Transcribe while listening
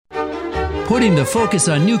putting the focus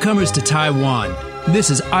on newcomers to Taiwan. This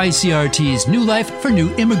is ICRT's New Life for New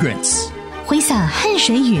Immigrants. 挥洒汗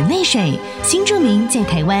水与泪水，新住民在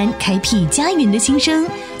台湾开辟家园的心声，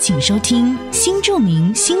请收听新住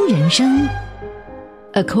民新人生。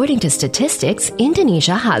According to statistics,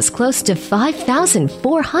 Indonesia has close to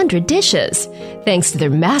 5,400 dishes. Thanks to their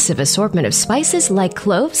massive assortment of spices like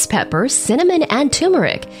cloves, pepper, cinnamon, and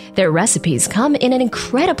turmeric, their recipes come in an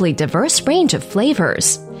incredibly diverse range of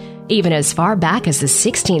flavors. Even as far back as the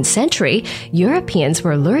 16th century, Europeans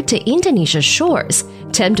were lured to Indonesia's shores,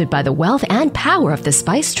 tempted by the wealth and power of the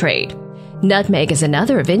spice trade. Nutmeg is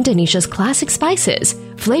another of Indonesia's classic spices,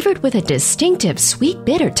 flavored with a distinctive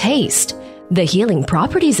sweet-bitter taste.The healing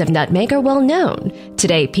properties of nutmeg are well known.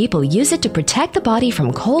 Today, people use it to protect the body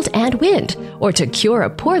from cold and wind, or to cure a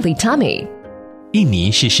poorly tummy. 印尼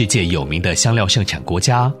是世界有名的香料盛产国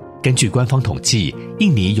家。根据官方统计，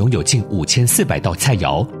印尼拥有近5400道菜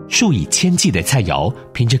肴，数以千计的菜肴，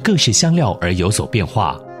凭着各式香料而有所变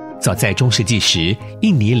化。早在中世纪时，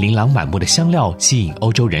印尼琳琅满目的香料吸引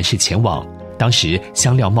欧洲人士前往。当时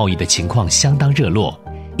香料贸易的情况相当热络。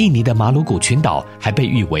印尼的马鲁古群岛还被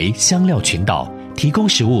誉为香料群岛，提供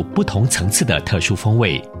食物不同层次的特殊风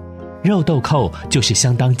味。肉豆蔻就是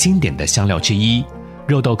相当经典的香料之一。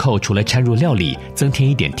肉豆蔻除了掺入料理增添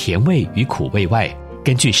一点甜味与苦味外，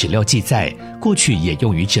根据史料记载，过去也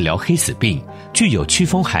用于治疗黑死病，具有驱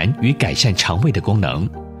风寒与改善肠胃的功能。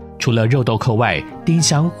除了肉豆蔻外，丁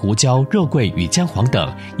香、胡椒、肉桂与姜黄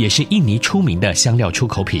等也是印尼出名的香料出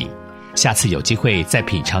口品。下次有机会在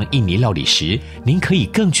品尝印尼料理时，您可以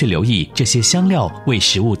更去留意这些香料为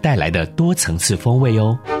食物带来的多层次风味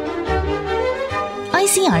哦。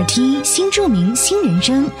ICRT 新住民新人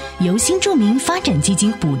生由新住民发展基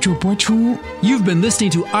金补助播出。 You've been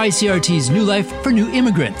listening to ICRT's New Life for New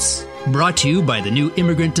Immigrants, brought to you by the New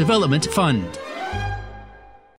Immigrant Development Fund.